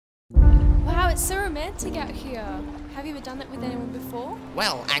it's so romantic out here. Have you ever done that with anyone before?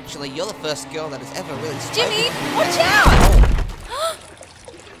 Well, actually, you're the first girl that has ever really spoken. Jimmy, watch out! Oh.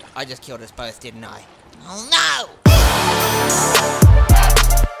 I just killed us both, didn't I? Oh no!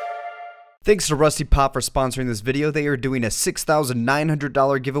 Thanks to Rusty Pop for sponsoring this video. They are doing a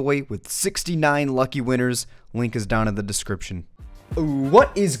 $6,900 giveaway with 69 lucky winners. Link is down in the description.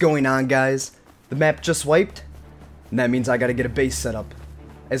 What is going on, guys? The map just wiped, and that means I gotta get a base set up.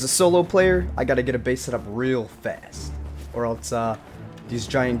 As a solo player, I gotta get a base set up real fast, or else these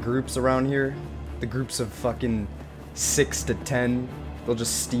giant groups around here, the groups of fucking 6 to 10, they'll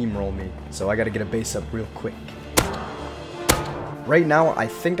just steamroll me. So I gotta get a base up real quick. Right now, I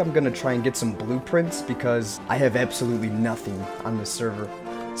think I'm gonna try and get some blueprints because I have absolutely nothing on this server.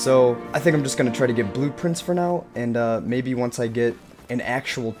 So I think I'm just gonna try to get blueprints for now, and maybe once I get an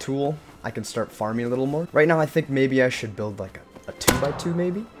actual tool, I can start farming a little more. Right now, I think maybe I should build like a 2x2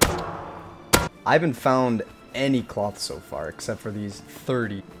 maybe? I haven't found any cloth so far except for these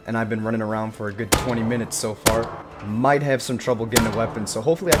 30, and I've been running around for a good 20 minutes so far. Might have some trouble getting a weapon, so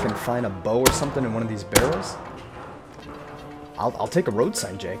hopefully I can find a bow or something in one of these barrels. I'll take a road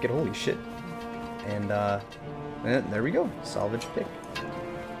sign jacket, holy shit. And there we go, salvage pick.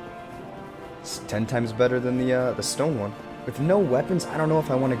 It's 10 times better than the stone one. With no weapons, I don't know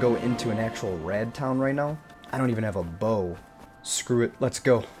if I want to go into an actual rad town right now. I don't even have a bow. Screw it, let's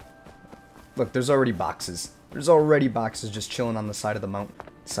go. Look, there's already boxes. There's already boxes just chilling on the side of the mountain.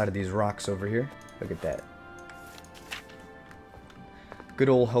 Side of these rocks over here. Look at that. Good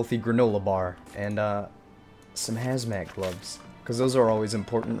old healthy granola bar. And some hazmat gloves. Because those are always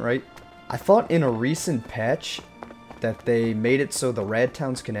important, right? I thought in a recent patch that they made it so the rad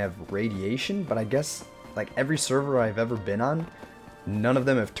towns can have radiation, but I guess like every server I've ever been on, none of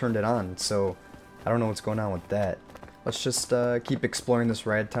them have turned it on, so I don't know what's going on with that. Let's just keep exploring this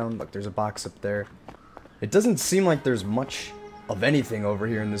rad town. Look, there's a box up there. It doesn't seem like there's much of anything over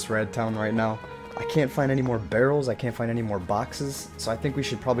here in this rad town right now. I can't find any more barrels, I can't find any more boxes, so I think we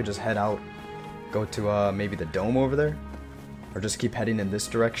should probably just head out. Go to maybe the dome over there, or just keep heading in this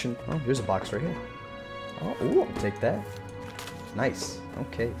direction. Oh, here's a box right here. Oh, ooh, I'll take that. Nice,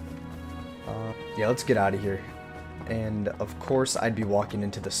 okay. Yeah, let's get out of here. And of course, I'd be walking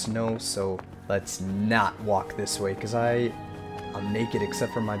into the snow, so let's not walk this way, because I'm naked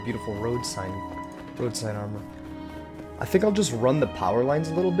except for my beautiful road sign armor. I think I'll just run the power lines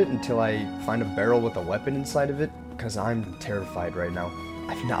a little bit until I find a barrel with a weapon inside of it, because I'm terrified right now.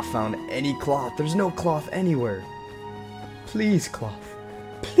 I've not found any cloth. There's no cloth anywhere. Please, cloth.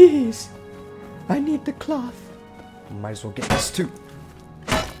 Please. I need the cloth. Might as well get this too.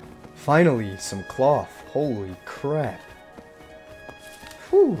 Finally, some cloth. Holy crap.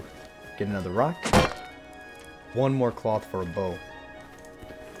 Whew. Get another rock. One more cloth for a bow.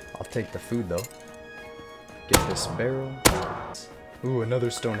 I'll take the food though. Get this barrel. Ooh,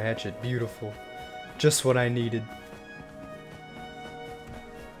 another stone hatchet. Beautiful. Just what I needed.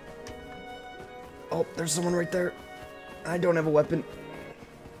 Oh, there's someone right there. I don't have a weapon.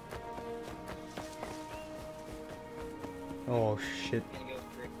 Oh, shit.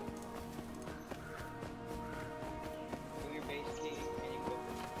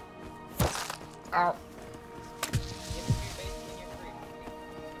 Ow.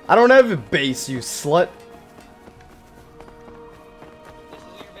 I don't have a base, you slut.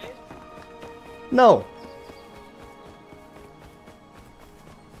 No.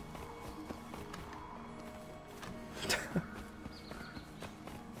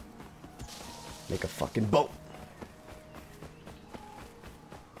 Make a fucking boat.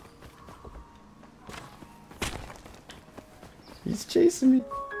 He's chasing me.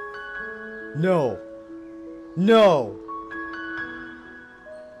 No. No.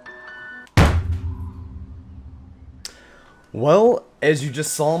 Well, as you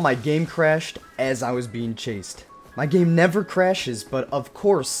just saw, my game crashed as I was being chased. My game never crashes, but of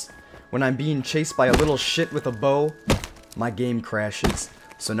course, when I'm being chased by a little shit with a bow, my game crashes.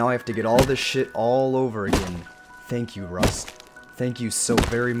 So now I have to get all this shit all over again. Thank you, Rust. Thank you so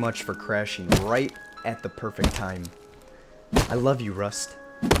very much for crashing right at the perfect time. I love you, Rust.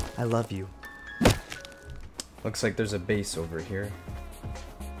 I love you. Looks like there's a base over here.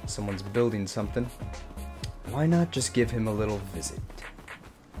 Someone's building something. Why not just give him a little visit?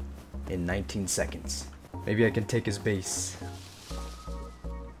 In 19 seconds. Maybe I can take his base.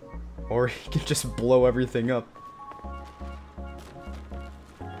 Or he can just blow everything up.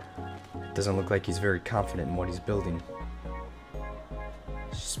 Doesn't look like he's very confident in what he's building.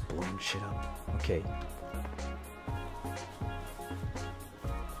 Just blowing shit up. Okay.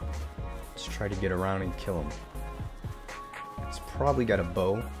 Let's try to get around and kill him. He's probably got a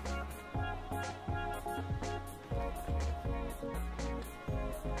bow.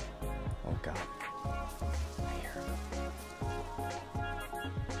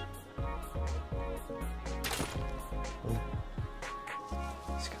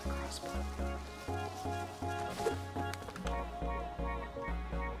 wasp.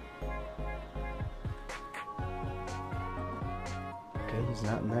 Okay, he's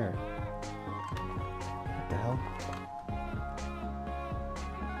not in there. What the hell?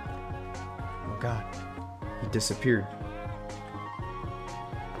 Oh god. He disappeared.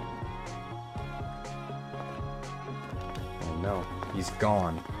 Oh no. He's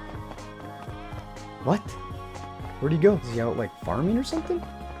gone. What? Where'd he go? Is he out like farming or something?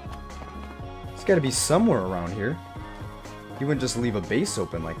 He's gotta be somewhere around here. He wouldn't just leave a base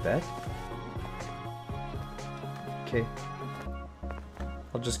open like that. Okay.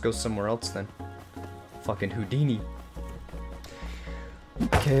 I'll just go somewhere else then. Fucking Houdini.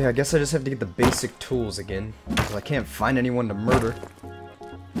 Okay, I guess I just have to get the basic tools again. Because I can't find anyone to murder.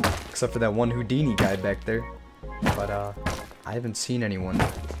 Except for that one Houdini guy back there. But, I haven't seen anyone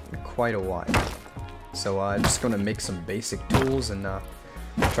in quite a while. So, I'm just gonna make some basic tools and,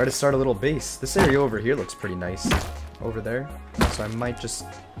 try to start a little base. This area over here looks pretty nice. Over there. So I might just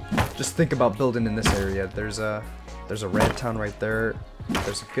think about building in this area. There's a rat town right there.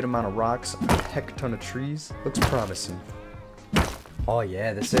 There's a good amount of rocks, a heck ton of trees. Looks promising. Oh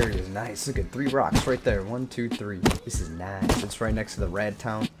yeah, this area is nice. Look at 3 rocks right there. 1, 2, 3. This is nice. It's right next to the rad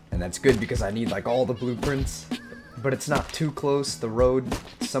town. And that's good because I need like all the blueprints. But it's not too close. The road,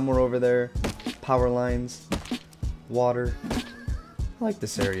 somewhere over there. Power lines. Water. I like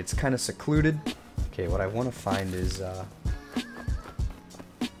this area. It's kind of secluded. Okay, what I want to find is a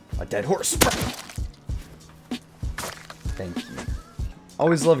dead horse. Thank you.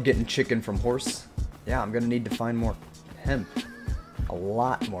 Always love getting chicken from horse. Yeah, I'm gonna need to find more hemp. A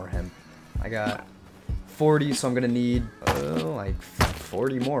lot more hemp. I got 40, so I'm gonna need like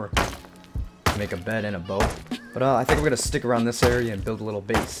 40 more to make a bed and a bow. But I think I'm gonna stick around this area and build a little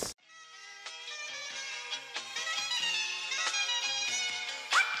base.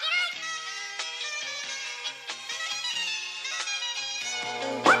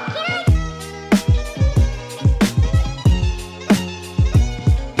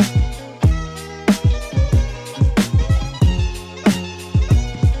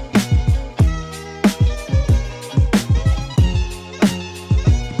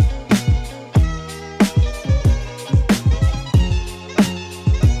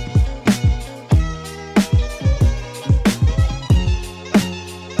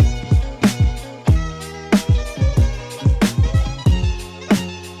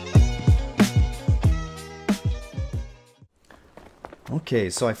 Okay,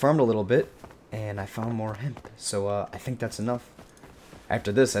 so I farmed a little bit, and I found more hemp, so I think that's enough.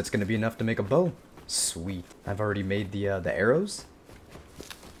 After this, that's gonna be enough to make a bow. Sweet. I've already made the arrows.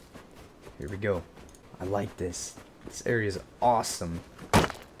 Here we go. I like this. This area is awesome.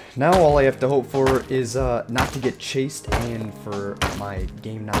 Now all I have to hope for is not to get chased and for my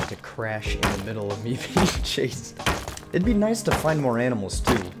game not to crash in the middle of me being chased. It'd be nice to find more animals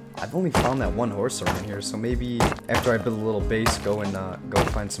too. I've only found that one horse around here, so maybe after I build a little base, go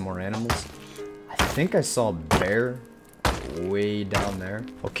find some more animals. I think I saw a bear way down there.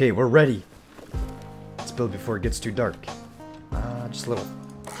 Okay, we're ready. Let's build before it gets too dark. Just a little.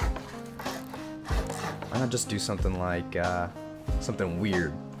 Why not just do something like something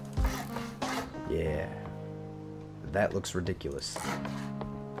weird? Yeah, that looks ridiculous.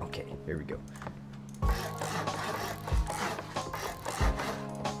 Okay, here we go.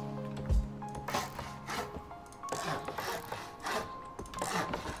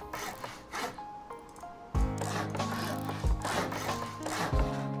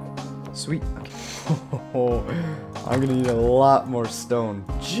 Sweet. Okay. I'm gonna need a lot more stone.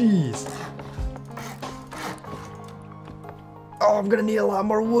 Jeez. Oh, I'm gonna need a lot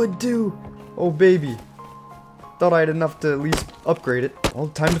more wood too. Oh baby. Thought I had enough to at least upgrade it. Well,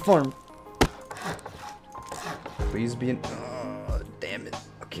 time to farm. Please be in. Oh, damn it.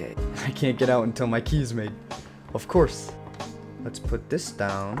 Okay. I can't get out until my key's made. Of course. Let's put this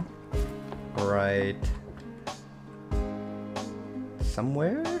down. Right.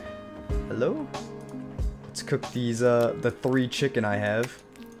 Somewhere? Hello? Let's cook these, the 3 chicken I have.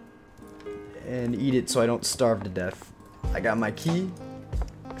 And eat it so I don't starve to death. I got my key.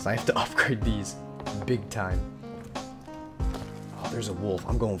 Because I have to upgrade these big time. Oh, there's a wolf.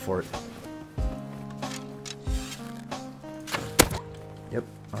 I'm going for it. Yep.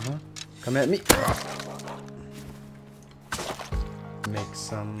 Uh-huh. Come at me. Make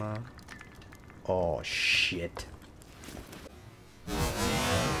some, oh, shit.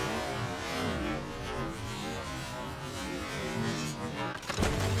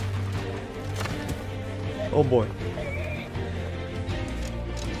 Oh boy.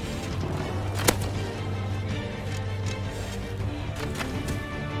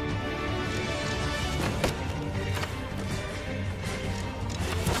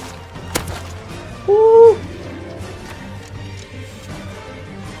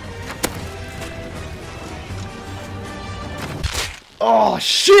 Oh,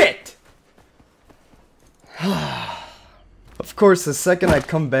 shit! Of course, the second I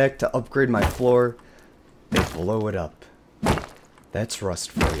come back to upgrade my floor, they blow it up. That's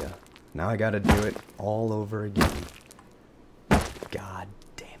rust for you. Now I gotta do it all over again. God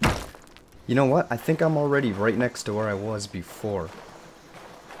damn it. You know what? I think I'm already right next to where I was before.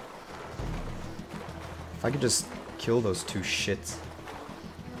 If I could just kill those two shits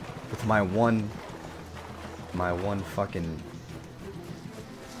with my one fucking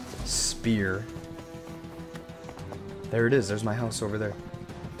spear. There it is. There's my house over there.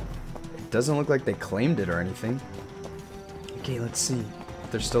 It doesn't look like they claimed it or anything. Okay, let's see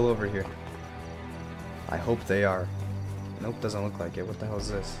if they're still over here. I hope they are. Nope, doesn't look like it. What the hell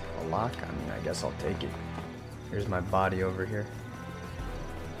is this? A lock? I mean, I guess I'll take it. Here's my body over here.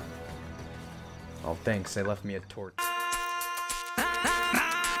 Oh, thanks. They left me a torch.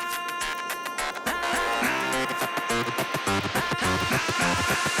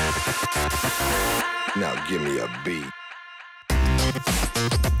 Now give me a beat.